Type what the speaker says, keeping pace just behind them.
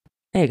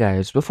Hey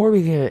guys, before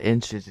we get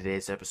into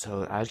today's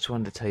episode, I just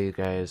wanted to tell you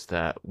guys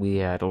that we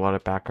had a lot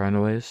of background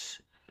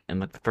noise in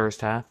like the first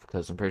half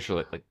because I'm pretty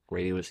sure like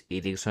Grady was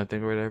eating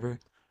something or whatever.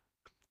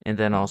 And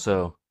then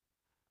also,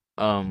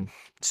 um,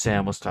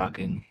 Sam was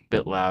talking a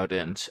bit loud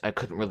and I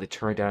couldn't really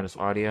turn down his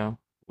audio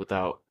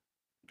without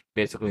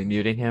basically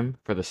muting him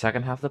for the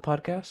second half of the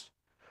podcast.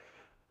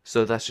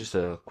 So that's just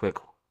a quick,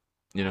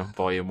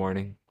 volume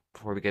warning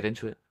before we get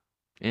into it.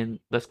 And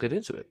let's get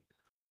into it.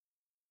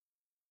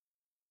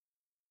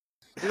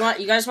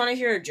 You guys want to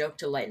hear a joke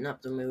to lighten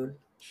up the mood?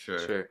 Sure.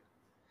 Sure,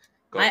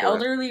 go My for it.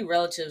 elderly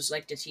relatives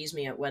like to tease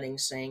me at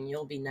weddings, saying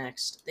 "You'll be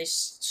next." They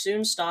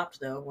soon stopped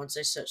though once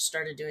I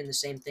started doing the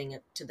same thing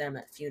to them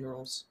at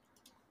funerals.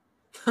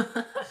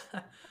 That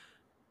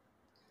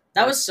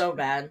was so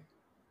bad.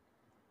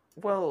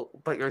 Well,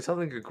 but you're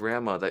telling your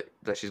grandma that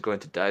she's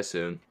going to die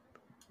soon.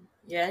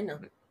 Yeah, I know.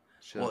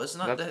 Well, it's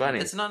not That's that. funny.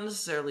 It's not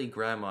necessarily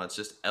grandma. It's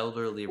just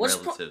elderly What's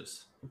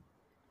relatives.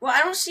 Well,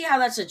 I don't see how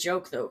that's a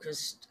joke though,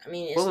 because I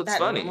mean, Well, isn't it's that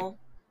funny. normal?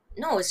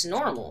 No, it's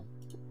normal.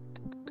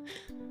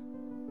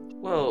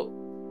 Well,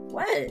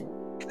 What?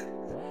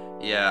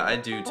 Yeah, I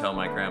do tell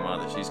my grandma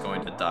that she's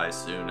going to die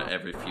soon at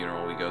every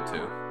funeral we go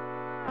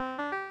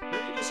to.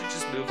 maybe we should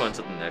just move on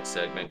to the next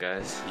segment,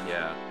 guys.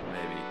 Yeah,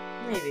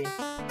 maybe.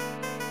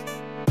 Maybe.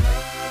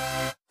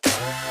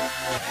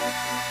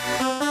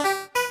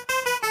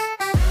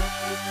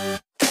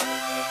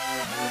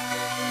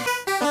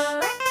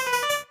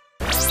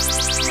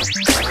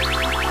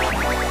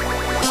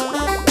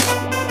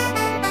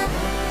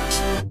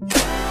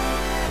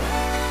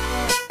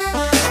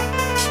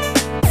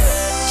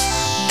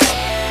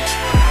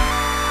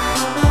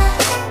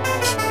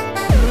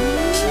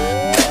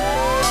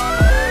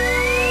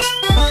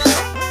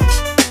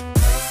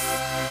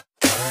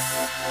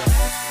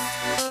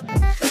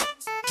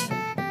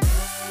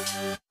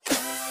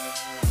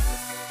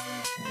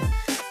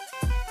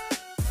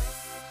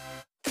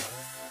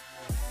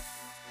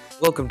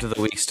 Welcome to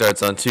The Week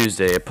Starts on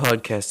Tuesday, a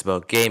podcast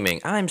about gaming.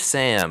 I'm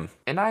Sam.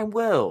 And I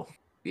will.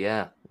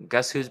 Yeah.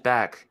 Guess who's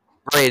back?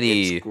 It's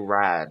Grady.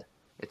 Grad.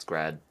 It's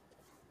Grad.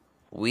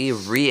 We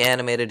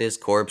reanimated his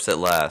corpse at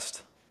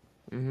last.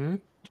 Mm-hmm.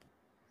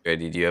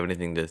 Grady, do you have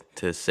anything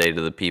to say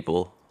to the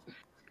people?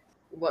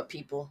 What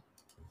people?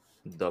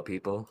 The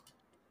people.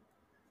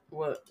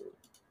 What? You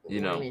What do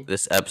you know. mean?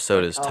 This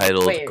episode is Oh,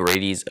 titled wait.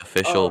 Grady's Oh,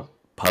 Official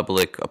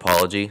Public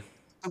Apology.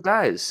 So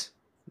guys,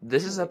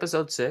 this is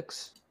episode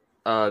 6.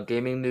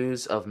 Gaming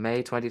news of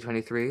May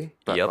 2023.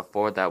 But Yep.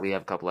 before that, we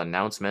have a couple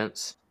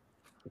announcements.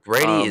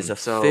 Grady is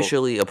So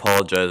officially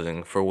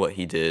apologizing for what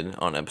he did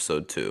on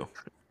episode 2.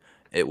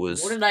 It what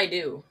was did I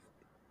do?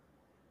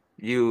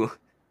 you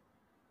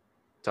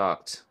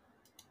talked.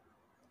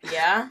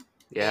 Yeah.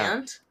 Yeah.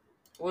 And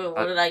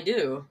what did I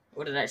do?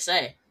 What did I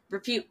say?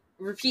 Repeat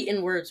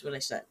in words what I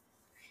said.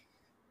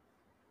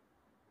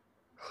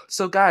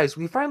 So guys,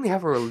 we finally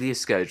have a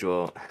release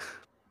schedule.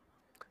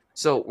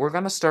 So we're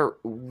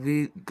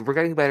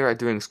getting better at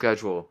doing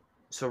schedule.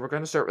 So we're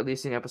gonna start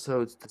releasing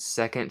episodes the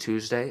second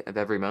Tuesday of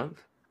every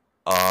month.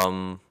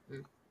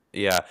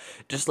 yeah,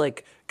 just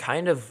like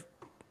kind of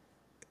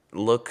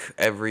look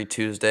every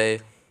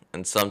Tuesday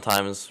and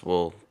sometimes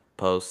we'll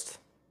post.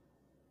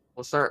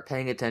 We'll start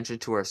paying attention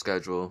to our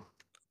schedule.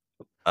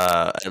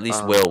 At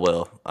least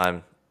will.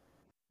 I'm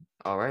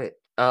All right.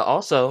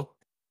 Also,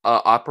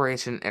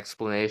 Operation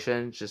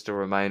Explanation. Just a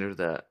reminder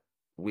that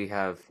we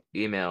have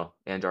email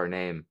and our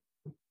name,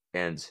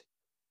 and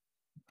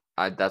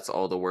that's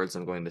all the words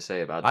I'm going to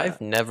say about that.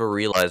 I've never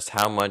realized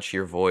how much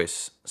your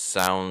voice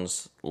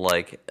sounds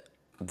like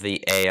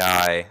the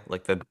AI,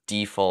 like the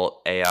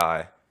default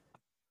AI.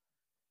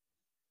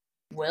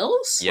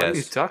 Wills? What are you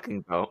Yes. talking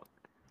about?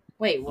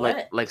 Wait,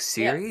 what? Like Yeah.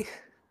 Siri?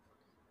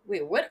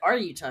 Wait, what are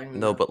you talking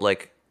No, about? but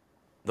like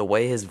the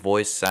way his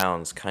voice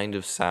sounds kind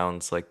of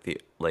sounds like the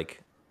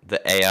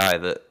AI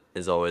that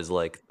is always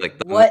like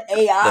What the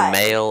AI?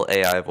 male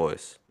AI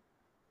voice.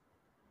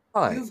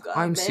 Hi, You've got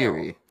I'm mail.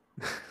 Siri.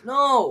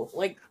 No,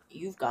 like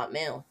you've got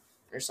mail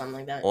or something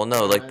like that. Well,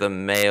 no, like the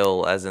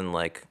male as in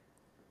like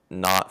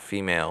not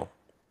female,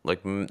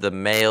 like the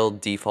male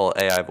default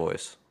AI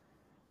voice.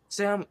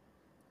 Sam,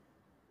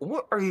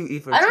 what are you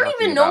even I don't talking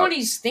even know about? what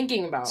he's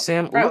thinking about.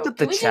 Sam, Bro, look at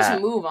the can we chat.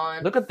 just move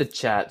on? Look at the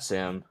chat,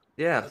 Sam.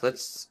 Yeah, Okay.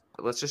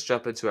 let's just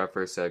jump into our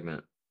first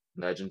segment.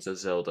 Legends of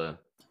Zelda: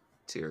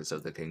 Tears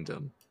of the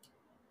Kingdom.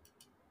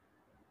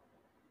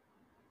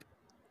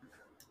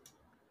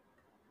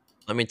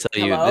 Let me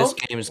tell you, Hello? this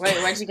game's Wait,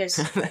 why'd you guys?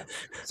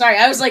 Sorry,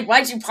 I was like,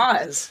 why'd you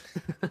pause?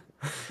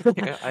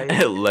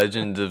 Yeah,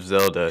 Legend of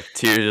Zelda: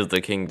 Tears of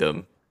the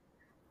Kingdom.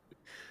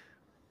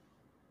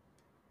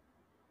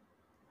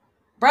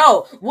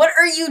 Bro, what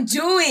are you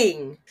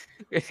doing?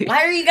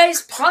 Why are you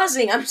guys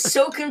pausing? I'm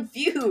so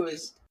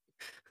confused.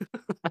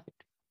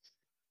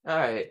 All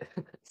right.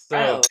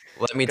 Bro, So,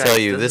 Let me guys, tell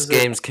you, this this is a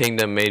game's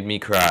kingdom made me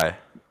cry.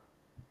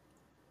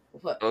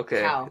 what?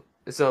 okay. How?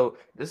 So,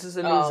 this is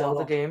a new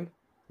Zelda Oh, game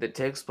that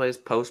takes place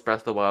post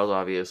Breath of the Wild.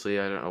 Obviously,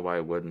 I don't know why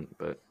it wouldn't,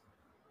 but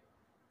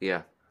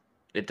yeah,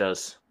 it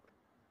does.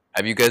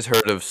 Have you guys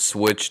heard of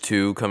Switch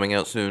 2 coming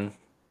out soon?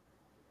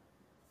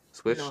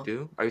 Switch No.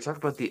 2? Are you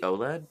talking about the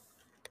OLED?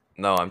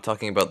 No, I'm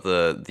talking about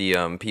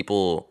the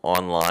people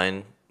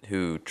online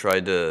who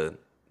tried to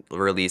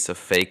release a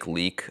fake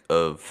leak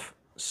of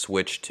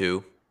Switch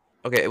 2.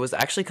 Okay, it was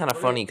actually kind of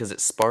What do you, funny because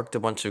it sparked a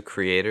bunch of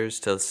creators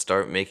to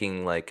start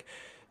making like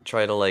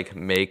try to like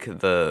make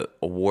the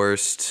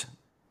worst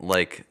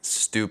like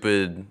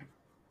stupid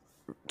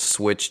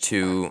Switch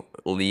 2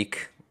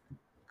 leak.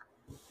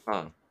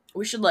 Huh.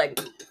 we should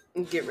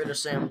get rid of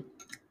Sam.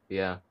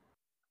 Yeah.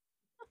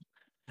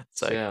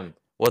 It's like, Sam.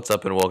 what's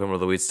up and welcome to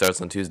the Weed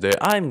Starts on Tuesday.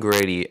 I'm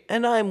Grady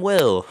and I'm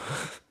Will.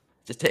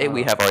 Today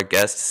we have our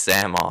guest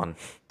Sam on.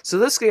 So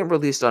this game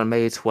released on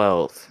May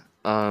 12th.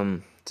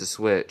 To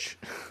Switch.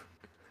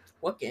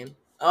 What game?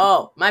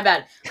 Oh, my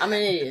bad. I'm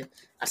an idiot.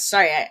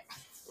 Sorry.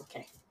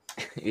 Okay.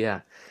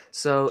 Yeah.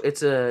 So it's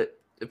for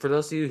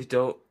those of you who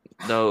don't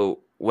know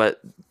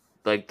what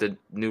like the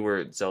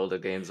newer Zelda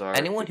games are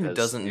Anyone who because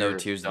doesn't know you're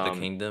Tears of the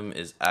dumb, Kingdom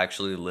is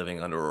actually living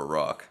under a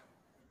rock.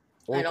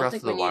 I or don't Breath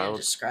think of we the need to Wild.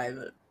 describe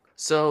it.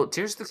 So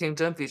Tears of the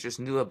Kingdom features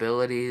new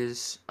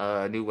abilities,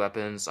 new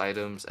weapons,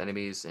 items,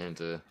 enemies, and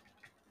a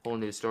whole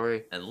new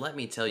story. And let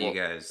me tell you Well,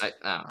 guys,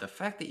 I the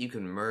fact that you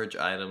can merge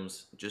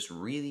items just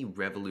really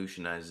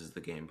revolutionizes the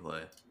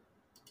gameplay.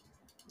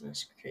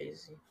 That's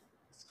crazy.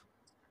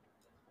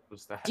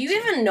 what's that? Do you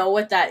even know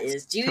what that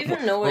is? Do you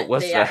even know What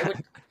what was they are?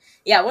 that?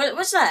 Yeah,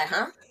 what's that,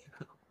 huh?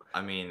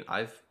 I mean,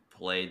 I've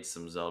played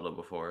some Zelda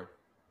before.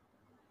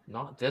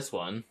 Not this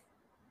one.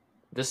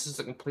 This is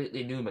a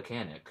completely new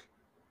mechanic.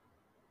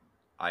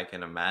 I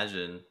can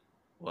imagine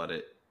what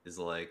it is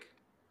like.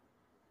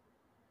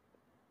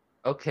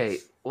 Okay,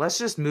 let's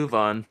just move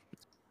on.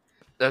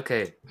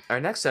 Okay, our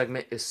next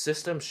segment is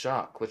System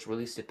Shock, which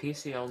released to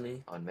PC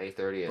only on May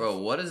 30th.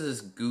 Bro, what is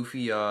this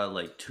goofy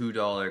like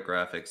 $2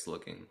 graphics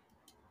looking?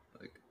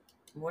 Like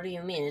What do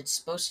you mean? It's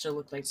supposed to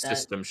look like that.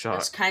 System That's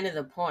Shock. kind of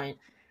the point.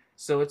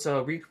 So it's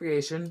a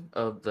recreation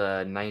of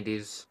the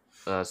 90s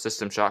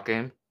System Shock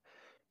game.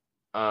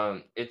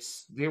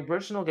 It's the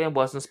original game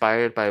was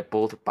inspired by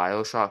both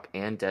BioShock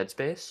and Dead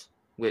Space,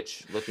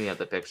 which looking at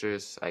the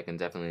pictures, I can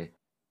definitely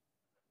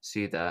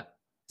see that.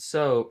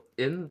 So,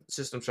 in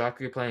System Shock,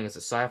 you're playing as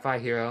a sci-fi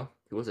hero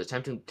who was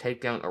attempting to take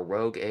down a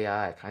rogue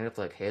AI, kind of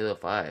like Halo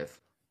 5.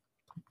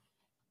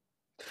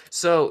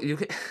 So, you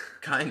can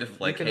kind of you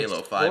like can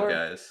Halo 5 explore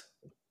guys.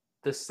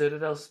 the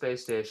Citadel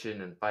space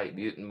station and fight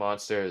mutant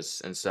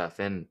monsters and stuff.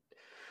 And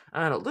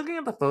I don't know, looking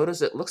at the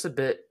photos, it looks a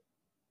bit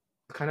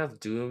kind of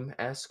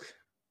Doom-esque.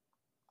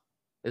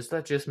 Is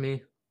that just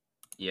me?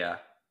 Yeah.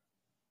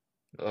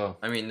 Oh,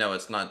 I mean, no,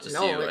 it's not just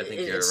No, you. I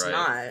think you're it's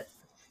right.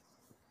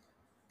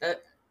 not.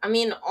 I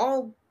mean,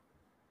 all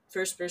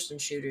first-person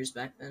shooters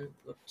back then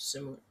looked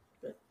similar.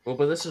 But well,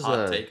 but this is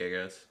Hot a take, I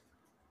guess.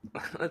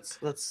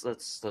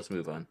 let's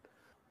move on.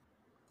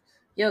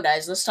 yo,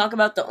 guys, let's talk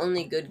about the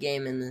only good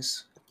game in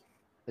this.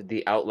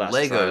 The Outlast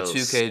Lego Trials.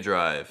 2K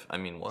Drive. I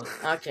mean, what?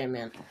 Okay,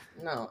 man.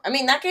 No, I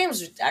mean that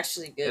game's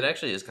actually good. It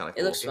actually is kind of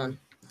cool. It looks fun.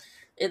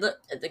 The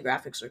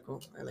graphics are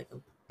cool. I like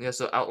them. Yeah,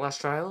 so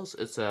Outlast Trials,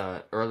 it's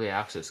a early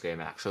access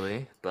game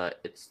actually, but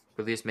it's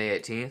released May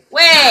 18th.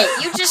 Wait,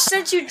 you just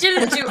said you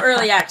didn't do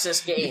early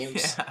access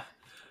games. Yeah.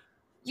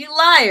 You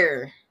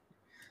liar.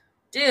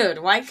 Dude,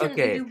 why couldn't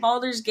you Okay, do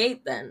Baldur's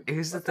Gate then?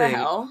 here's the What the thing.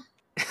 hell?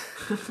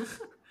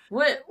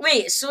 What?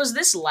 Wait, so is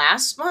this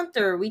last month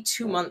or are we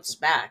 2 months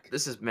back?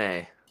 This is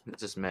May.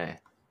 This is May.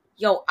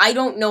 Yo, I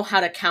don't know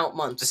how to count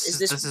months. Is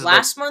this is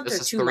last like, month this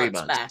or is 2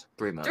 months back?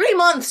 3 months. 3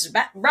 months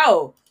back,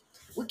 bro.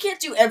 We can't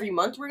do every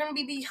month. We're gonna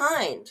be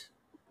behind.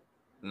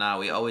 Nah,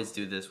 we always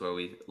do this where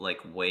we like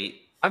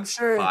wait I'm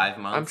sure 5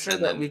 months and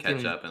that then we catch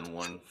can up in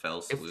one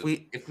fell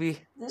swoop. if we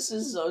This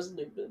is so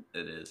stupid.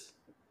 It is.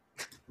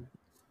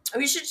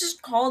 We should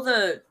just call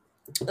the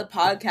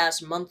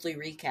podcast monthly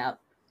recap,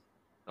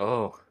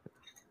 oh,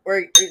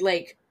 or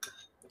like,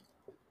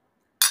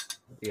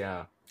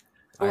 yeah.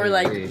 or I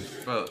like agree.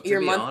 Bro, to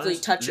your be monthly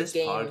honest, touch this of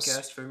games.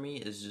 podcast for me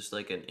is just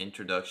like an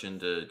introduction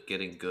to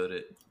getting good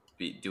at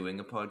doing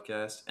a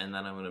podcast, and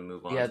then I'm gonna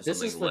move on Yeah, to this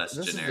something is like less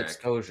this is generic.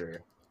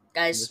 exposure.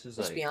 Guys, This is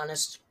let's like be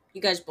honest.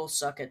 You guys both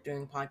suck at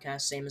doing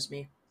podcasts, same as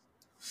me.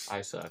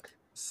 I suck.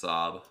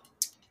 Sob.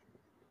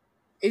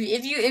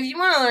 If you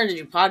want to learn to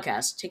do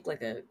podcasts, take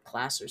like a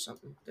class or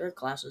something. There are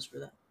classes for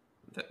that,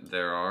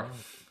 There are.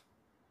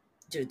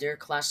 dude. There are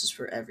classes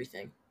for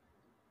everything.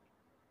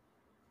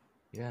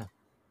 Yeah.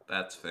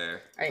 That's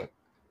fair. All right,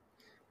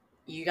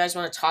 you guys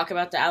want to talk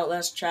about the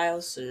Outlast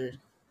Trials? Or...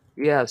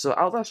 Yeah, so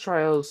Outlast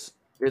Trials,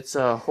 it's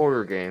a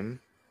horror game,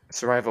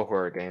 survival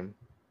horror game.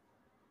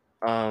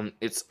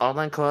 It's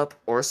online co-op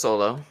or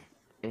solo,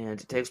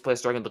 and it takes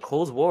place during the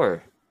Cold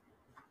War.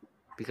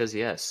 Because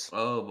yes.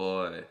 Oh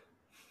boy.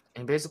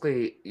 And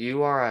basically,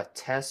 you are a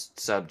test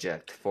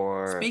subject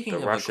for the Speaking of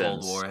the Cold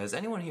Russians. War, has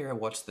anyone here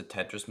watched the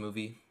Tetris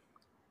movie?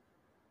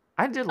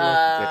 I did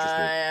love the Tetris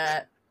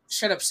movie.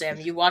 Shut up, Sam.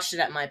 You watched it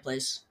at my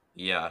place.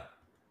 Yeah.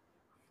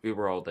 We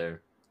were all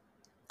there.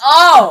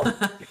 Oh,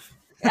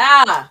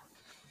 yeah.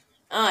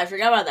 Oh, I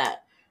forgot about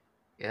that.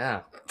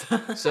 Yeah.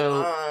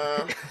 So,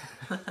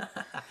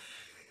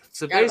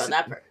 So Forgot about that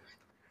basically, part.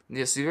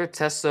 yeah, so you're a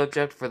test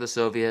subject for the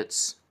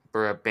Soviets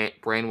for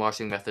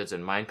brainwashing methods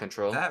and mind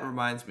control. That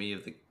reminds me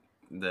of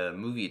the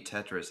movie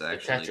Tetris. The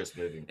Actually, Tetris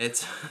movie.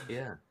 it's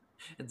Yeah.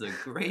 it's a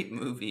great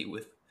movie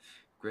with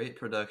great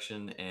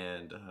production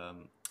and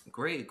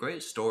great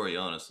story.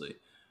 Honestly,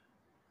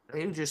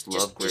 You just love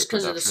Just great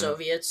because of the production.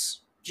 Soviets.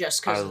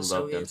 Just I because of the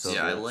love them Soviets.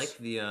 yeah, I Soviets. like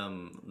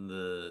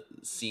the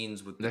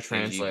scenes with the The KGB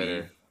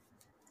translator.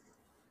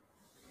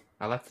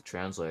 I like the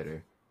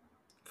translator.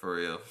 for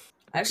real.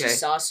 I actually Okay.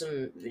 saw some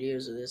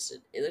videos of this.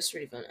 It looks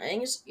pretty fun. I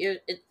think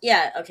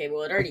yeah, okay,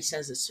 well, it already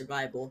says it's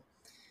survival.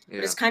 But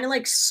Yeah. it's kind of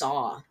like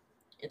Saw.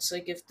 It's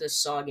like if the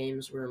Saw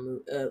games were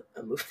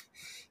a movie.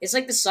 It's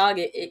like the Saw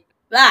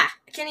I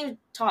can't even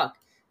talk.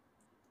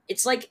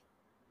 It's like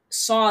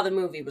Saw the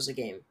movie was a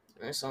game.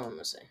 That's all I'm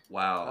gonna say.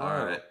 Wow.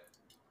 All right. Oh.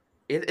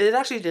 It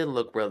actually did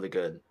look really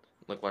good.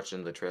 Like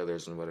watching the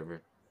trailers and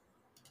whatever.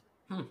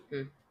 Hmm.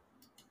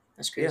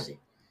 That's Yeah. crazy.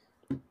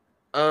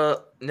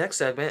 Next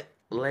segment,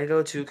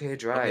 Lego 2K Okay,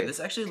 Drive. this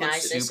actually Can I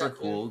looks say super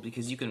something? cool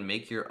because you can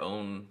make your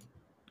own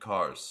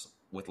cars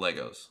with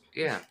Legos.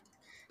 Yeah. Can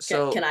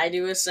So, I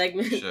do a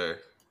segment? Sure.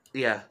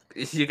 yeah,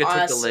 you can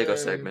take the Lego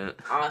Awesome. segment.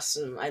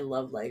 Awesome. I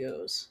love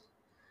Legos.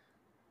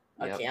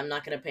 Yep. Okay, I'm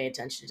not gonna pay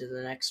attention to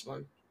the next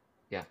one.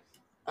 Yeah.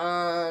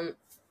 Um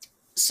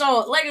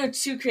so Lego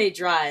 2K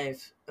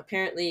Drive.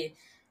 Apparently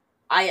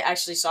I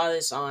actually saw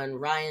this on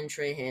Ryan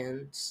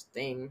Trahan's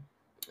thing.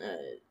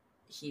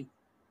 He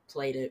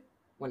played it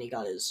when he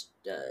got his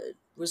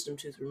wisdom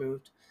tooth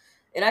removed.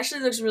 It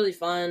actually looks really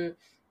fun.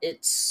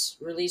 It's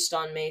released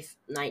on May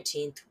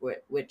 19th,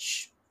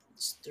 which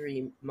is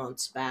 3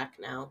 months back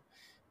now.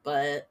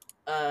 But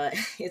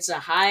it's a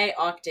high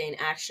octane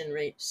action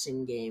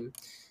racing game.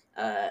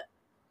 Uh,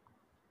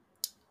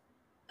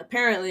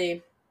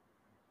 Apparently,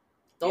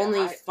 the Yeah,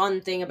 only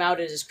fun thing about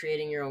it is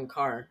creating your own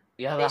car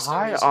yeah, the based on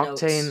high these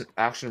octane notes.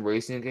 action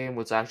racing game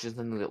was actually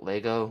something that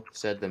Lego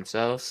said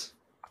themselves,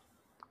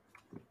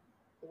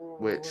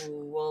 which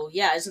Well,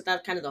 yeah, isn't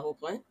that kind of the whole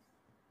point?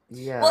 Well,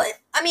 yeah,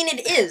 I mean,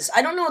 it is.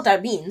 I don't know what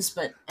that means,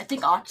 but I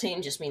think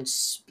octane just means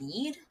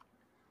speed.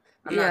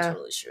 I'm not yeah,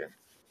 totally sure.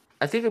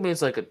 I think it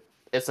means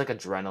it's like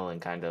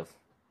adrenaline kind of,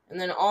 And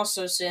then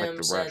also like Sam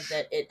the said rush.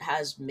 that it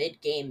has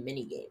mid-game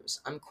mini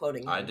games. I'm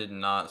quoting I him. did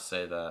not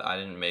say that. I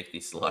didn't make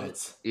these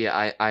slides.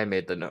 Yeah, I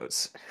made the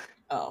notes.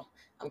 Oh,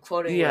 I'm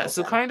quoting Yeah, Will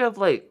so then. kind of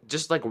like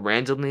just like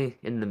randomly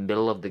in the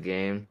middle of the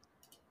game,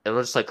 it'll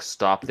just like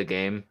stop the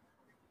game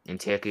and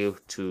take you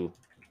to.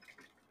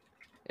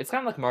 It's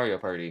kind of like Mario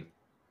Party,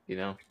 you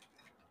know?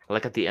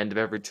 Like at the end of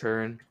every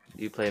turn,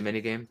 you play a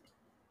mini game.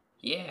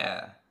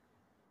 Yeah.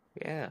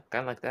 Yeah,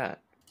 kind of like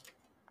that.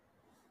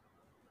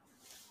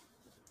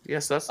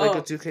 Yes, that's like a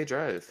Oh, 2K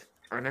Drive.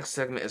 Our next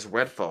segment is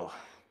Redfall.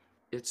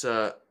 It's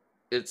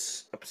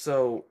it's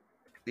so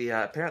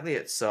yeah. Apparently,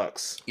 it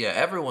sucks. Yeah,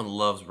 everyone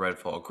loves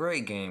Redfall.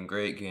 Great game,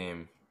 great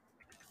game.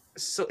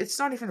 So it's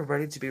not even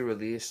ready to be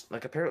released.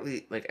 Like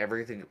apparently, like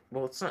everything.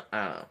 Well, it's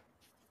not.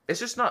 It's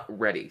just not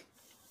ready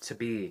to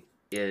be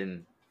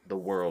in the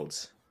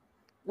worlds.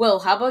 Will,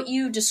 how about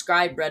you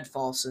describe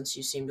Redfall since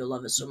you seem to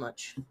love it so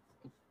much?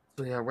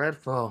 So yeah,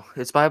 Redfall.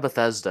 It's by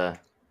Bethesda,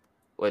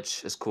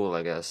 which is cool,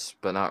 I guess,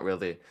 but not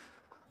really.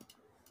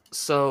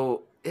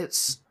 So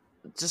it's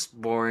just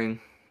boring,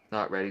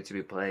 not ready to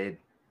be played,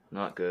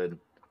 not good.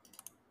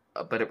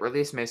 But it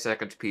released May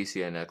 2nd to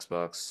PC and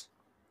Xbox.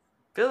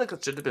 I feel like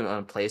it should have been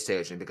on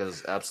PlayStation because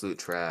it's absolute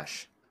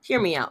trash. Hear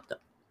me out, though.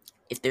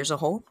 If there's a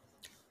hole,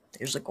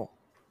 there's a goal.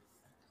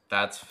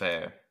 That's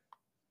fair.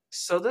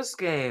 So this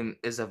game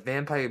is a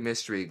vampire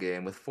mystery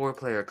game with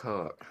 4-player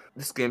co-op.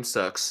 This game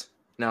sucks.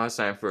 Now it's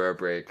time for our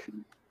break.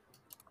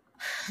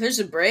 There's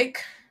a break.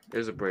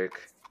 There's a break.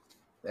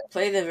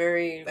 Play the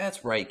very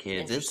That's right,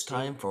 kids. It's interesting.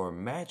 time for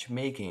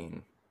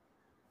matchmaking.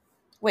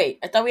 Wait,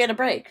 I thought we had a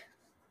break.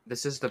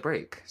 This is the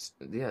break.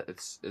 Yeah,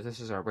 this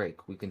is our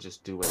break. We can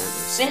just do whatever.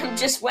 Sam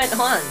just went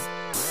on.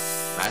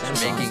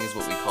 Matchmaking is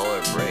what we call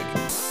our break.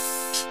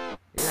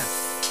 Yeah.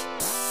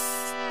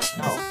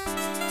 Oh.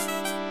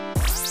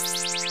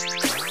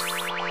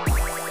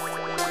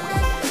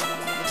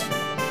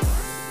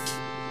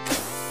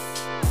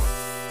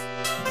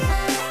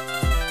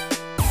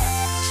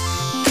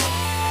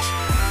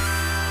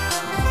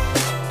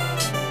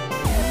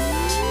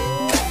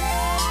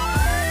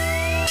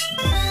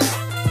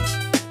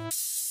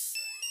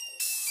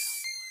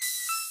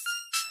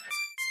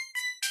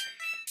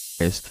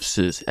 Yes, this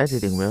is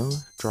Editing Will,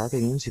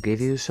 dropping in to give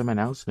you some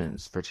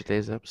announcements for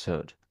today's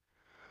episode.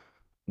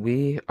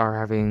 We are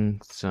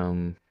having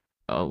some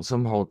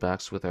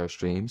holdbacks with our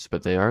streams,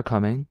 but they are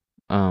coming.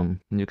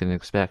 You can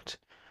expect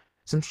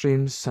some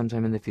streams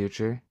sometime in the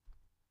future.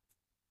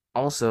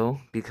 Also,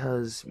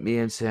 because me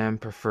and Sam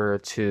prefer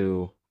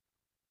to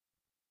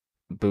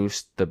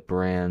boost the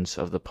brands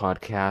of the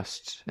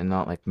podcast and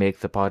not like make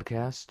the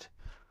podcast,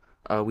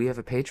 we have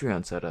a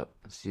Patreon set up,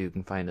 so you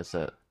can find us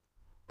at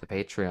the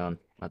Patreon.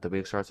 The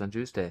week starts on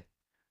Tuesday.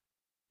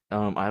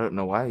 I don't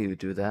know why you would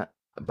do that,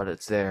 but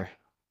it's there.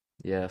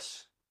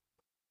 Yes.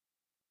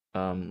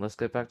 Let's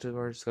get back to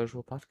our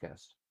scheduled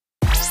podcast.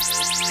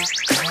 Okay,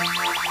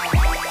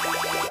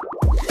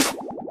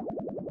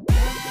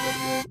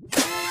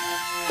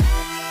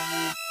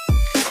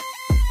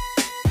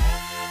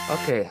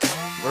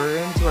 we're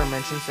into our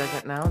mention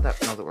segment now. Now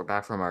that we're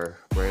back from our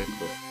break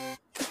with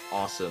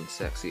awesome,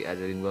 sexy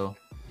editing, Will.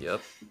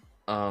 Yep.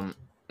 And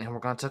we're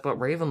gonna talk about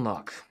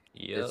Ravenlock.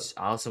 Yep. It's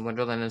Alice in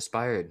Wonderland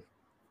inspired.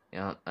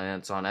 Yeah, and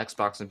it's on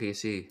Xbox and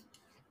PC.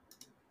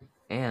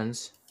 And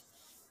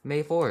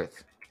May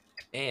 4th.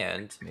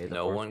 And May the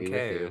no 4th one be with you.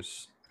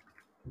 cares.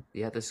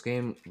 Yeah, this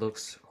game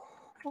looks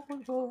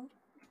horrible.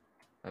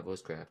 My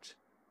voice cracked.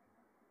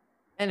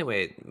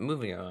 Anyway,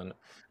 moving on.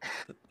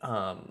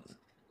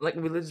 Like,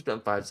 we literally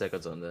spent 5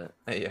 seconds on that.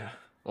 Yeah.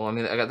 Well, I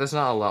mean, there's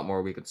not a lot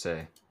more we could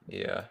say.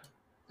 Yeah.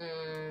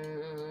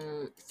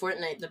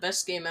 Fortnite, the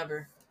best game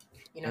ever.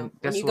 You know, And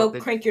when guess you what?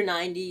 go crank your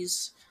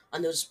 90s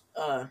on those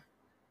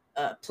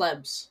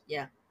plebs.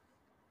 Yeah.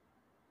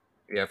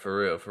 Yeah, for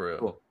real, for real.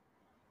 Cool.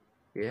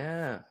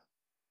 Yeah.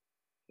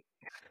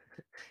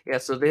 Yeah,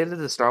 so they did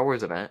the Star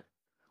Wars event,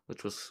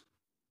 which was,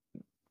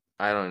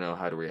 I don't know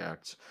how to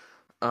react.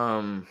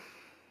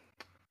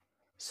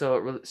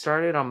 So it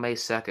started on May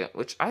 2nd,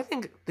 which I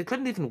think they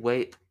couldn't even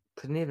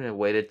have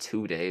waited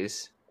 2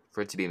 days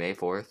for it to be May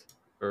 4th,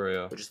 For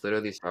real. which is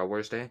literally Star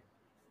Wars Day.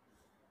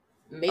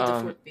 May the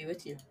 4th be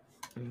with you.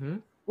 Mm-hmm.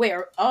 Wait,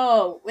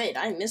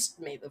 I missed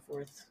May the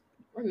 4th.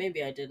 Or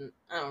maybe I didn't.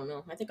 I don't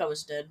know. I think I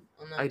was dead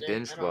on that I day.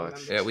 binge I don't watched.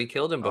 remember. Yeah, we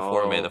killed him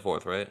before May the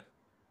 4th, right?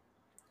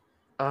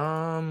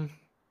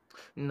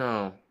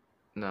 No.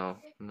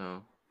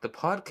 The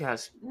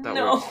podcast that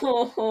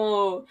we're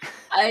No,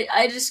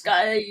 I just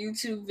got a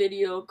YouTube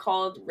video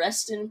called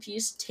 "Rest in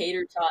Peace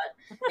Tater Tot,"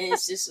 and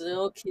it's this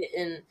little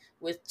kitten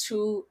with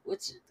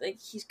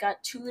he's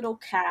got two little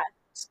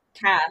casts,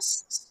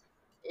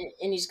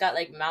 and he's got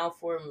like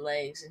malformed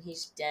legs, and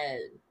he's dead.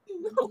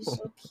 He's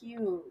so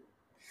cute.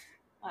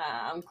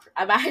 I'm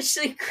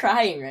actually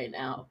crying right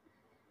now.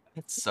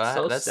 It's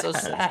so that's so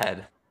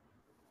sad.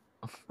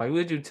 Why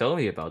would you tell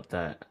me about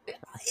that?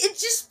 It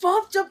just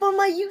popped up on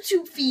my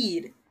YouTube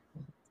feed.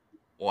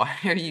 Why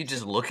are you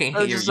just looking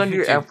Oh, at your just on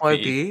your YouTube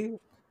feed? FYP?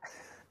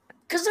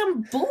 Cause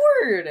I'm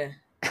bored.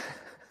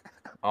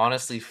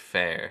 Honestly,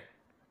 fair.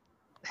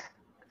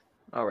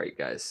 All right,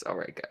 guys. It's All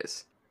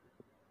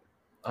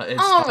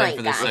time right,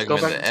 for the guys. Let's go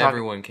segment back that to talk.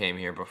 everyone came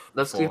here before.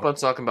 Let's keep on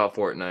talking about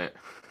Fortnite.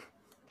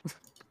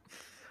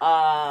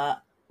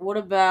 What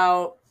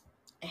about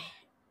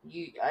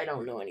you? I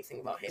don't know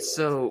anything about Halo.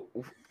 So,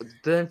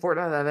 the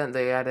Fortnite event,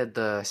 they added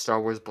the Star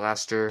Wars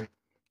blaster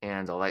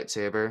and a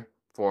lightsaber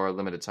for a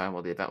limited time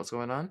while the event was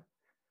going on.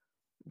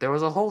 There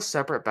was a whole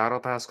separate battle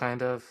pass,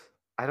 kind of.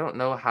 I don't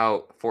know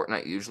how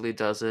Fortnite usually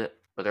does it,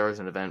 but there was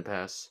an event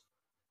pass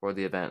for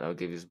the event that would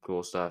give you some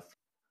cool stuff.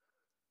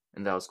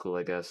 And that was cool,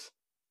 I guess.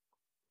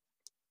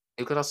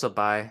 You could also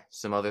buy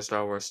some other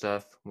Star Wars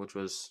stuff, which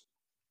was,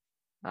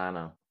 I don't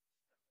know.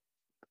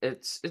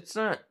 It's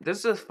not.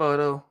 There's a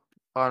photo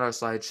on our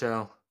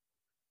slideshow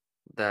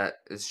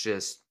that is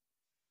just,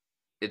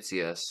 it's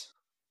yes.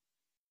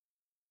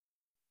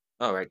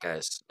 All right,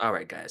 guys.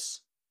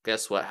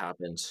 Guess what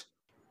happened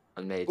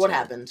on May 10th? What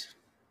happened?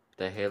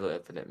 The Halo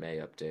Infinite May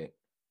update.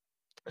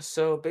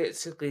 So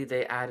basically,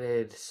 they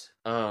added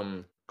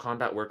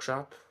Combat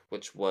Workshop,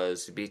 which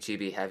was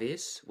BTB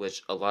heavies,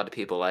 which a lot of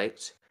people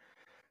liked.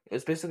 It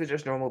was basically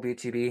just normal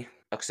BTB,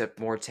 except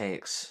more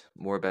tanks,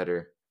 more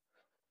better,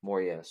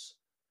 more yes.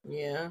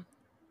 Yeah.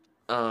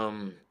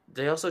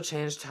 They also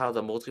changed how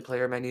the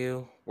multiplayer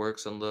menu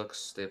works and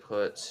looks. They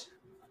put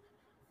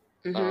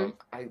I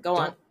Go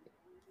don't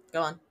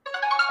on.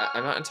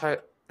 I'm not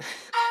entirely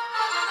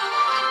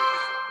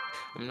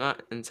I'm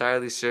not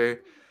entirely sure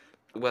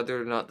whether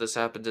or not this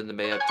happened in the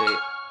May update,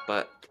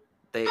 but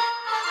they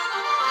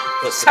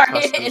put Sorry, the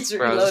custom it's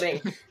browser.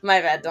 reloading.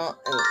 My bad. Don't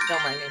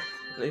mind me.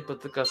 They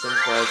put the custom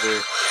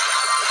browser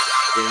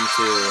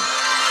into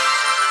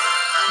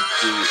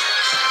the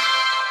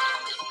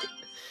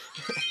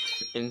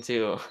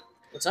into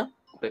What's up?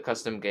 the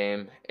custom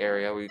game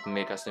area where you can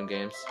make custom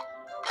games.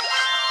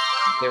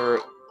 There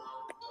were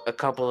a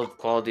couple of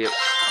quality of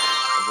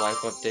life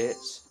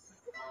updates,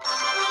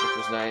 which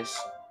was nice.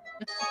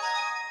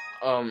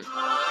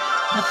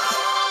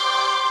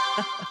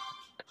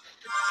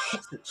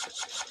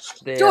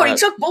 They, Dude, he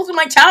took both of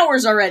my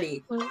towers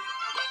already.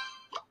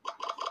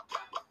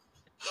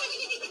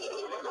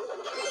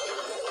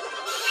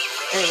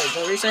 Anyway,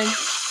 what were you saying?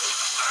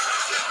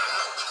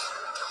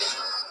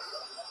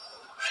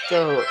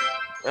 So,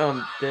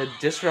 the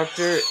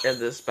disruptor and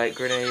the spike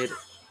grenade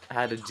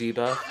had a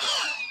debuff.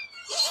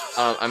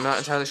 I'm not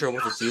entirely sure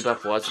what the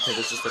debuff was. I think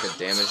it's just like a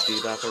damage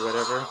debuff or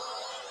whatever.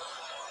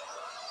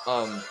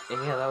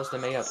 And yeah, that was the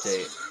May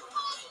update.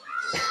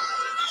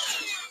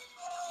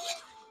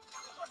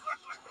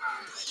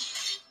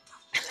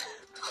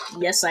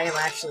 Yes, I am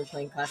actually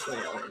playing Clash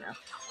Royale right now.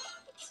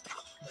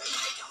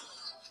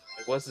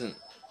 I wasn't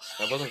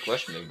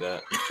questioning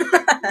that.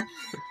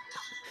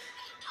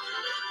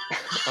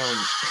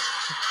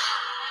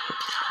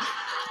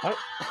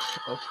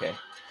 Okay.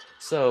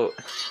 So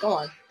Go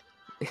on.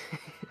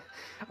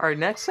 our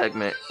next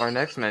segment, our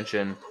next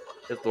mention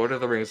is Lord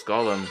of the Rings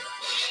Gollum.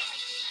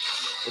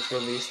 It's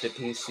released to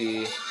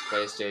PC,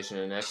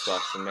 PlayStation, and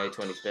Xbox on May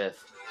 25th.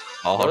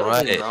 All Lord of the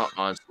Rings is right. not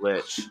on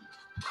Switch.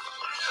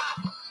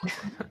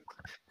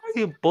 Are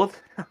you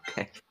both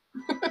okay?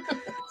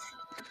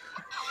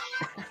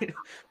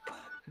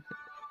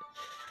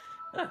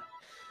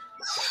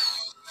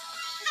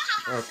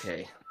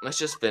 Okay, let's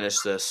just finish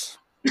this.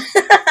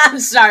 I'm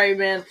sorry,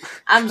 man.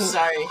 I'm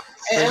sorry.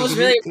 It Grady, was can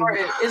really you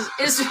important.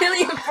 It's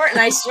really important.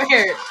 I swear.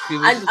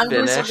 can we just I'm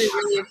doing something finish?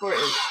 really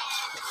important.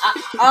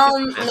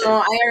 Finish.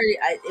 No,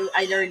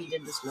 I already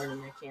did this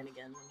morning. I can't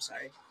again. I'm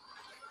sorry.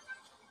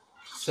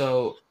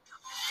 So,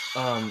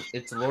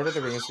 it's a Lord of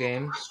the Rings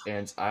game,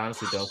 and I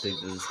honestly don't think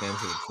that this game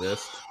should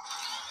exist.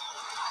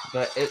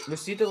 But it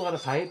received a lot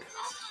of hype,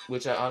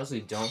 which I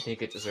honestly don't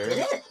think it Did deserved.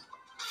 it?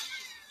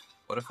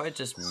 What if I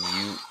just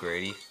mute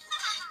Grady?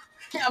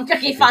 Okay,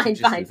 Did you fine, just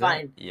do fine, that?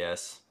 fine.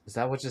 Yes. Is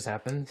that what just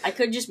happened? I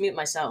could just mute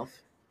myself.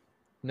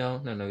 No,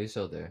 he's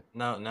still there.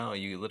 No,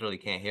 you literally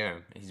can't hear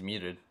him. He's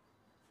muted.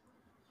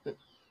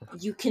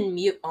 You can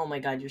mute. Oh my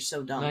god, you're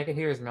so No, I dumb. can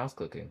hear his mouse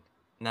clicking.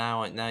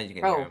 Now you can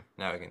hear Bro, him.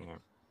 Now I can hear him.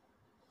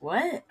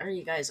 what are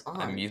you guys I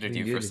on? muted We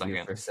you for a muted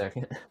you second. for a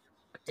second.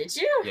 Did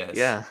you? Yes.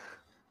 Yeah,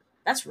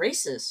 That's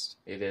racist.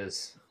 it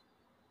is.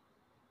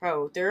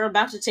 Bro, they're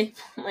about to take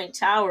my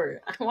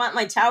tower. I want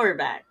my tower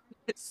back.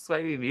 It's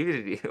why we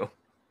muted you.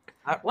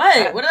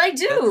 What? What did I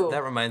do?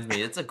 That reminds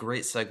me. It's a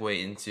great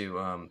segue into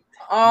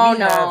Oh we have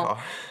no.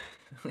 our,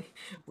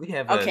 we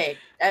have Okay.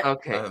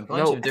 Okay, a bunch no, of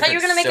I thought you different were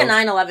gonna make a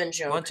 9/11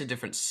 joke. bunch of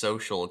different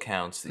social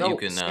accounts that no,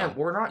 Sam,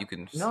 we're not. you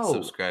can No,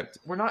 subscribe.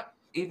 we're not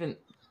even.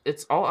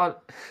 It's all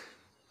out.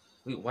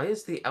 Wait, why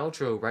is the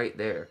outro right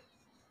there?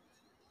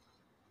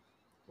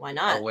 Why Oh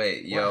not?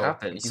 wait, What yo,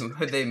 happens?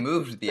 they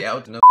moved the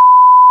out. No,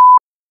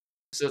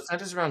 So it's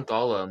centers around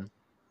Gollum.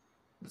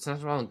 It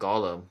centers around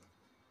Gollum,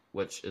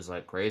 which is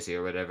like crazy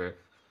or whatever.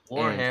 And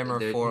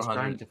Warhammer he's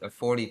trying to.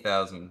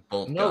 40,000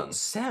 bolt No, gun.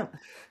 Sam.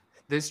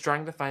 They're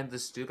trying to find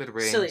this stupid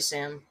ring, Silly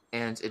Sam.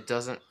 and it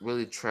doesn't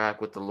really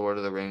track with the Lord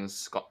of the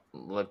Rings,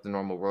 like the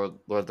normal world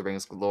Lord of the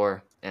Rings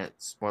lore, and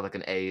it's more like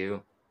an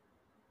AU.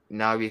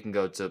 Now we can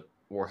go to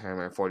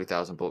Warhammer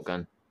 40,000 bolt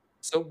gun.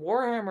 So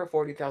Warhammer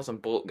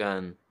 40,000 bolt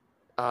gun,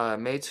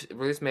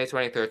 released May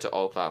 23rd to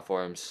all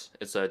platforms.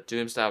 It's a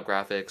Doom style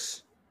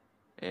graphics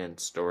and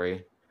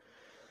story.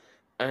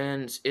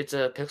 And it's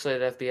a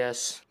pixelated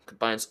FPS,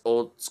 combines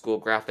old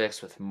school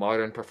graphics with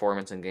modern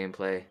performance and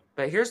gameplay.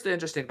 But here's the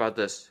interesting about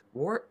this.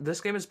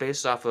 This game is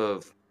based off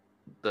of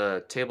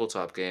the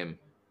tabletop game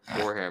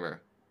Warhammer.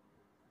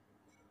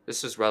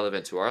 This is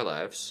relevant to our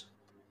lives,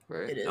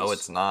 right? It No,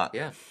 it's is. not.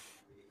 Yeah.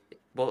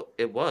 Well,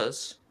 it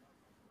was.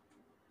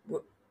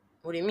 What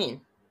do you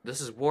mean?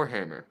 This is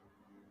Warhammer.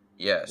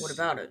 Yes. What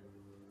about it?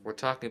 We're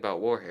talking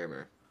about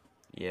Warhammer.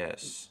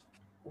 Yes.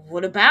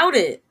 What about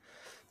it?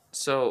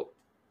 So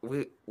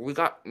we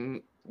got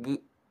we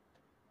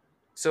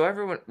so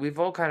everyone we've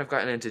all kind of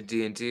gotten into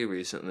D&D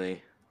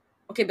recently,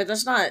 Okay, but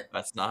that's not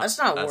That's not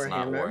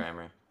Warhammer.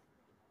 Warhammer.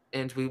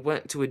 and we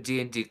went to a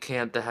D&D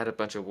camp that had a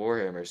bunch of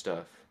Warhammer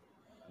stuff.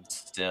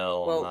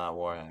 Still Well, not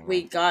Warhammer.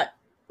 we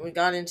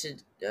got into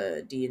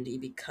D&D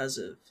because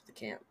of the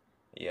camp.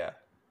 Yeah.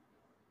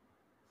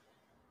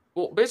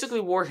 Well,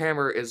 basically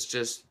Warhammer is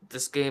just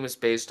this game is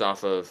based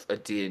off of a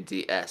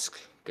D&D-esque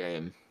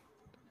game.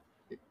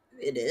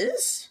 It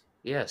is?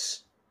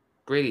 Yes.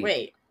 Grady,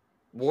 Wait.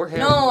 Warhammer.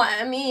 No,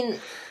 I mean,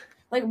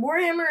 like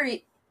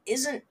Warhammer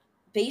isn't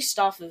based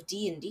off of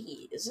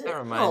D&D, is it? That No,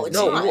 reminds it's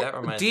me. not. That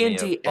reminds me of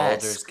D&D-esque.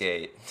 Baldur's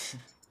Gate.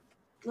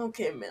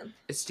 Okay, man.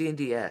 It's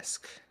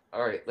D&D-esque.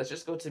 All right, let's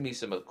just go to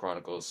Misa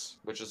Chronicles,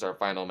 which is our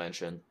final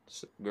mention.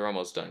 So we're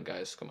almost done,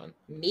 guys. Come on.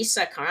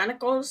 Misa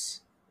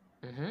Chronicles?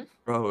 Mm-hmm.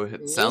 Bro,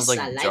 it sounds like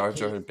Misa Jar like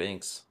Jar it.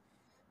 Binks.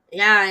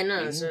 Yeah, I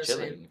know. That's Eating, what I'm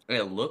saying.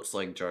 chilling. It looks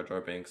like Jar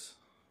Jar Binks.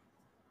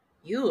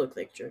 You look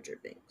like Jar Jar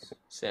Binks.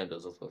 Sam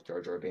does look like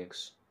Jar Jar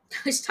Binks. I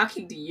was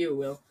talking to you,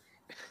 Will.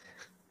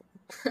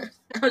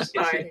 I'm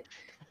sorry.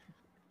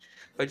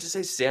 Why'd you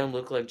say Sam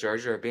looked like Jar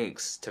Jar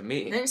Binks to I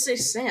me? didn't say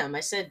Sam. I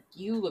said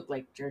you look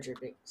like Jar Jar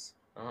Binks.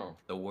 Oh.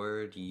 The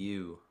word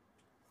you.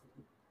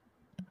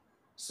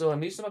 So,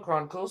 Amisama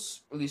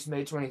Chronicles released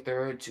May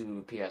 23rd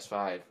to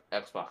PS5,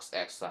 Xbox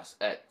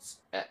X,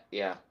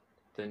 yeah,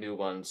 the new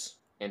ones,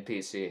 and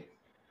PC.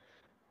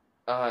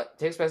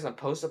 Takes place on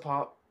post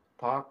Pop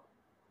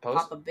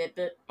a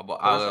bit.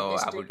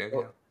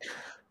 Oh.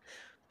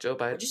 Joe Biden.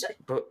 What'd you say?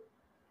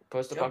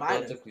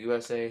 Post-apocalyptic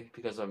USA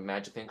because of a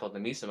magic thing called the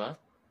Misama.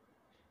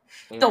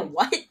 The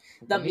what?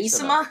 The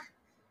Misama?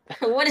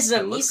 What is a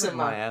It looks like Misama?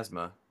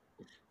 miasma.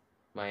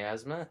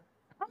 Miasma?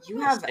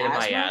 You have asthma?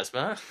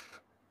 Miasma?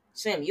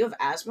 Sam, you have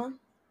asthma?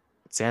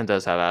 Sam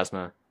does have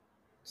asthma.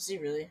 Does he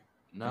really?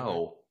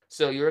 No.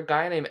 So you're a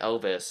guy named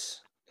Elvis,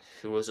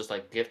 who was this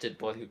like gifted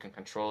boy who can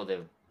control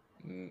the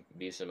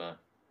Misama.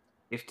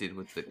 Gifted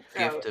with the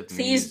Oh, gift of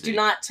please music. do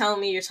not tell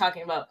me you're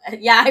talking about.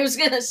 Yeah, I was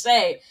gonna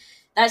say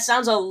that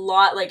sounds a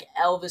lot like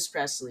Elvis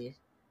Presley.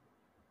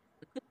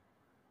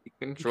 You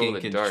control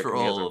the dark, and he has a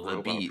control the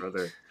robot beat.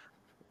 brother.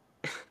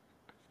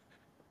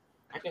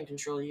 I can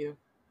control you.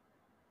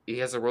 he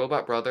has a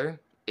robot brother,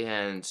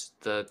 and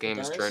the He game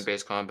is does.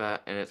 turn-based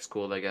combat, and it's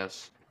cool, I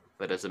guess.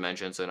 But as I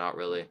mentioned, so not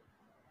really.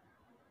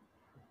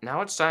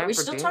 Now it's Are time we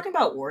for still game. talking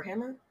about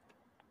Warhammer?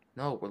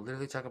 No, we're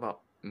literally talking about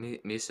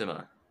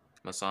Misima,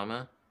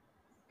 Masama,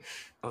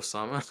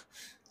 Osama.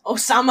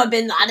 Osama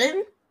bin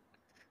Laden?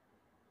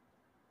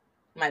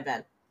 My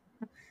bad.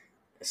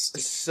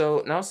 Stupid.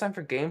 So now it's time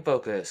for game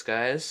focus,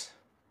 guys.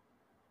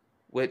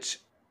 Which,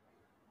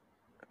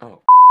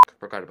 oh,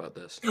 forgot about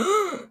this.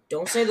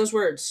 Don't say those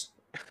words.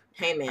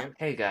 Hey, man.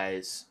 Hey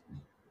guys.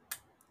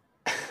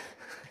 Say-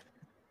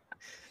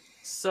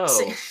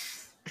 So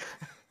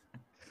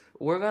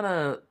we're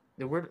gonna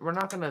we're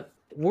not gonna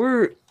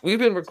we've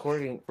been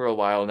recording for a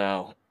while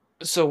now,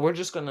 so we're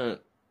just gonna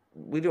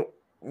we don't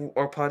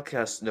our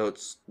podcast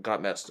notes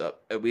got messed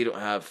up and we don't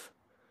have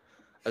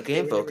a They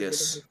game were never good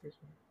focus. enough.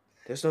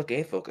 There's no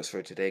game focus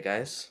for today,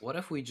 guys. What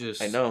if we I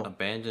just know.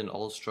 abandon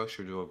all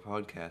structure to our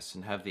podcast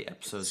and have the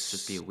episodes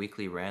just be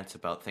weekly rants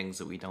about things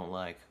that we don't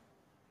like?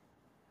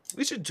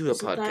 We should do a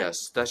Isn't that-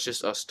 podcast that's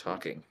just us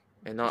talking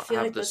and I not feel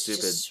have like the that's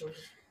stupid. just sort of.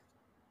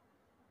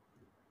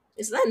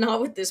 Is that not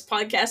what this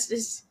podcast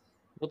is?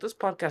 Well, this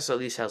podcast at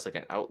least has like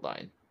an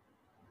outline.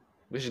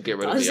 We should get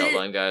rid of Does the it?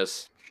 outline,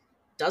 guys.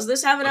 Does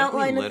this have an What if we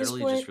outline at this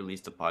literally point? just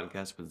released a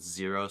podcast with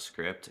zero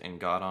script and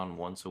got on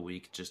once a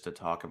week just to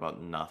talk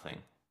about nothing?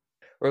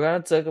 We're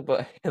gonna talk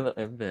about Halo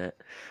Infinite.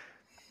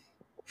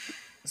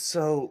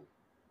 So,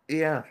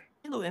 yeah.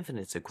 Halo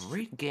Infinite's a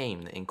great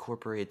game that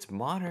incorporates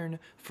modern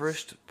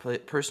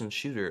first-person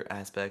shooter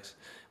aspects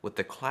with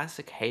the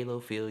classic Halo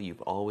feel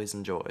you've always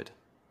enjoyed.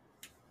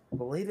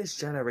 The latest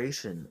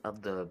generation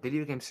of the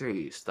video game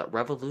series that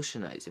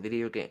revolutionized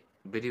video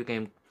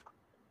game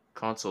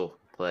console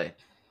play.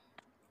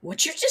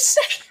 What you just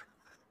say?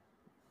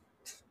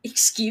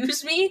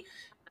 Excuse me?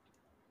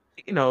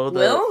 You know,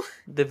 Will?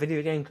 the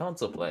video game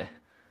console play.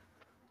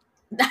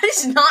 That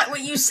is not what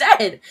you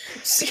said.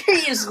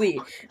 Seriously.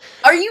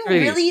 Are you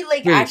Grady, really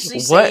like Grady, actually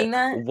saying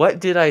that? What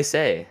did I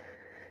say?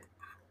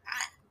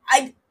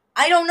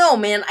 I don't know,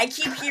 man. I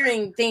keep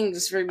hearing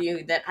things from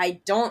you that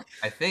I don't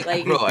I think,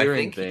 Like- bro, I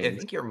Hearing think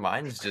things. your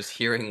mind's just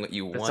hearing what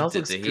you It sounds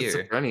wanted like to hear.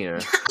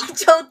 schizophrenia. I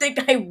don't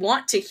think I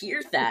want to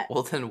hear that.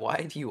 Well, then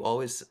why do you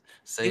always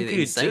say think that you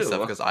he's saying stuff?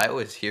 do. Because I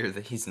always hear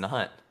that he's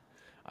not.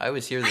 I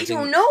always hear the I thing.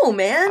 don't know,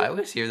 man. I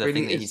always hear the Grady,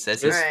 thing that he it's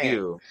says. just Alright.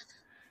 you.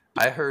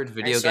 I heard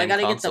video Alright, so I game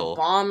gotta console. get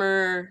the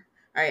bomber.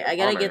 Alright, I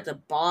gotta Bomber. get the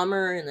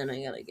bomber and then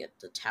I gotta get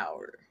the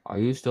tower. Are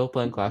you still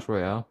playing Clash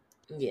Royale?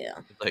 Yeah.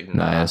 Like,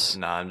 nah, Nice.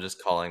 nah, I'm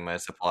just calling my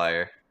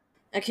supplier.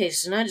 Okay,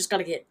 so now I just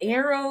gotta get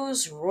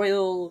arrows,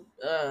 royal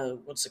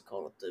what's it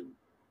called? The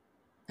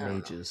I don't know.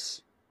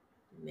 Mages.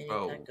 Mini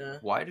Bro, P.E.K.K.A.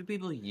 why do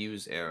people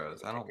use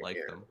arrows? I don't like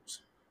them.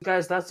 Arrows.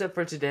 Guys, that's it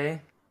for today.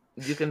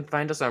 You can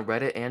find us on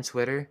Reddit and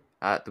Twitter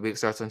at The Week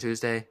Starts on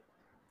Tuesday.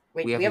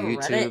 Wait, We we have have a a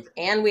Reddit YouTube.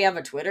 and we have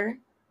a Twitter?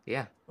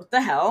 Yeah. What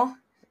the hell?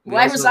 We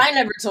Why was also- I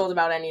never told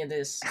about any of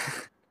this?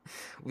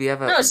 We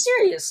have a. No,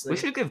 seriously. We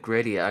should give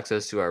Grady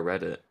access to our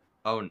Reddit.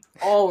 Oh,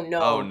 Oh no.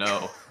 oh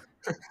no.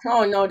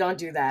 Oh no, don't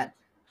do that.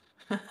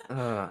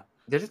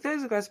 Did you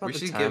guys about We the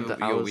should time give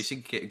that I was...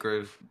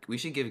 we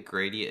should give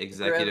Grady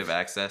executive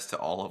access to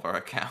all of our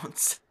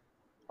accounts.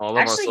 all of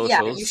Actually, our yeah,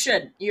 socials? you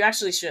should. You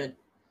actually should.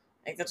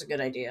 I think that's a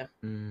good idea.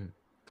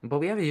 But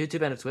we have a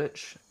YouTube and a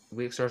Twitch.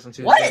 Week Starts on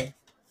Tuesday. What?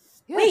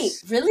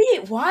 Yes. Wait,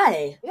 really?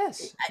 Why?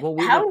 Yes. Well,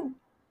 we How? would-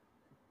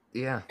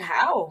 Yeah.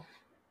 How?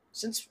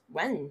 Since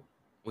when?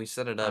 We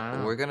set it up.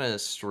 Ah. We're gonna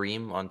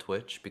stream on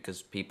Twitch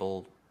because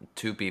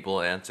two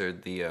people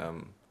answered the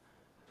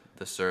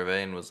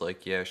survey and was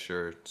like, yeah,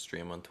 sure,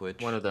 stream on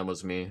Twitch. One of them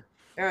was me.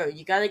 Bro,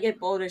 you gotta get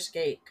Boulder's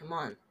Gate. Come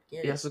on.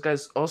 Get Yeah, it. so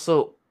guys,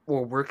 also,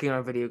 we're working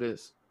on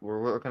videos. We're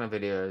working on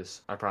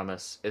videos, I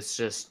promise. It's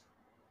just,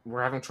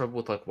 we're having trouble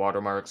with, like,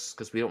 watermarks,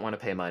 because we don't want to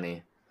pay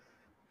money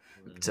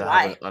to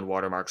Why? have it on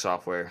watermark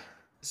software.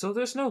 So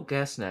there's no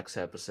guest next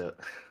episode.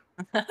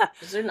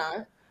 Is there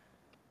not?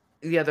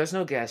 Yeah, there's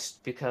no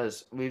guest,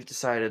 because we've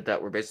decided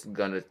that we're basically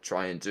going to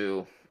try and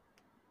do,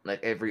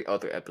 like, every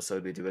other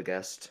episode we do a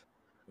guest.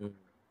 Makes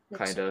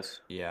Kind of. sense.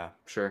 Yeah.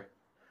 Sure.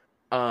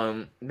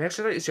 Make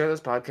sure that you share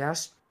this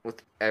podcast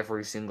with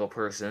every single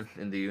person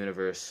in the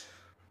universe,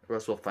 or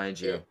else we'll find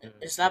you.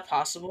 Is that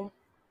possible?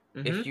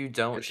 If you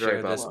don't It's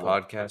very share this possible.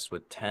 podcast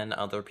with 10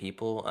 other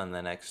people in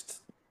the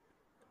next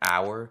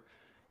hour,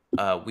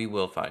 we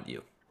will find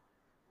you.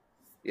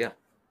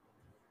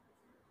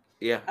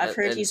 Yeah, I've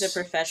heard and he's a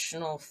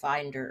professional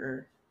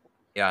finder.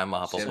 Yeah, I'm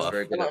a Sam's Hufflepuff.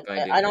 very good at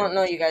finding I don't things.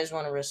 know you guys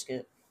want to risk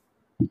it.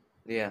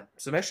 Yeah,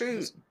 so make sure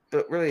you.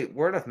 But really,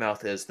 word of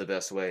mouth is the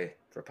best way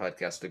for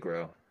podcasts to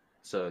grow.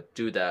 So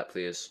do that,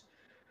 please.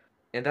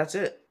 And that's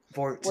it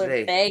for We're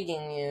today.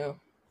 begging you.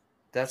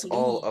 That's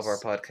all of our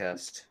please.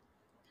 podcast.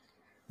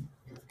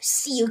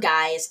 See you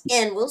guys,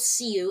 and we'll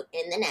see you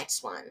in the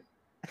next one.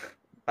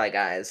 Bye,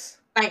 guys.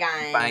 Bye,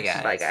 guys. Bye,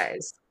 guys. Bye,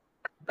 guys.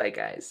 Bye,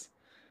 guys.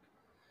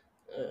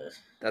 Ugh.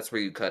 That's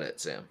where you cut it,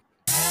 Sam.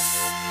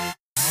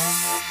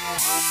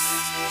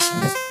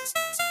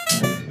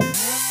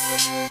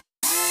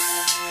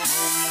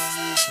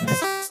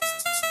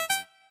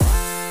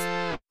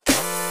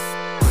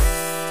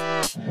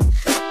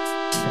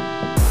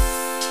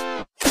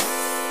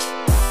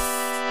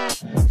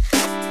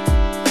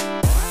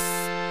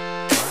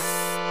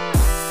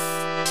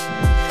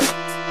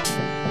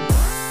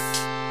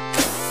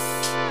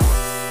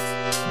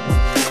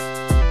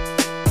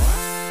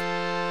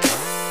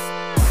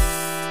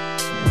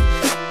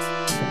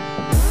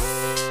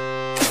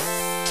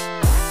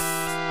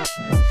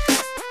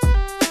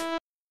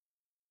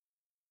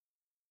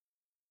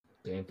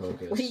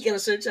 are you gonna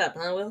search up,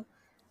 huh, Will?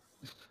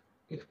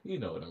 You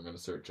know what I'm gonna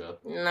search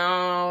up.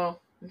 No,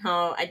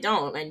 I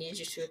don't. I need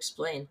you to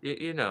explain.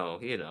 You know.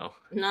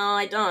 No,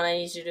 I don't. I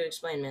need you to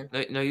explain, man.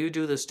 No, you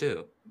do this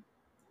too.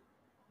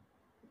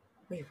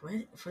 Wait, what?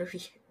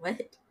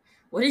 What?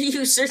 What are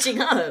you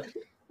searching up?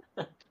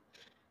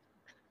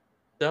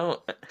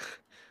 Don't.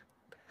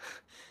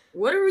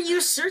 What are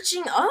you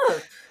searching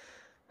up?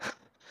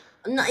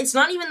 No, it's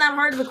not even that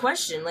hard of a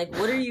question. Like,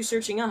 what are you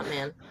searching up,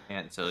 man?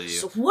 Can't tell you.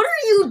 So what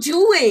are you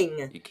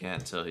doing? He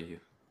can't tell you.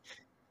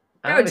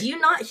 Bro, do you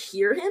not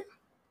hear him?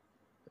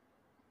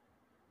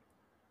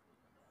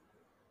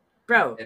 Bro,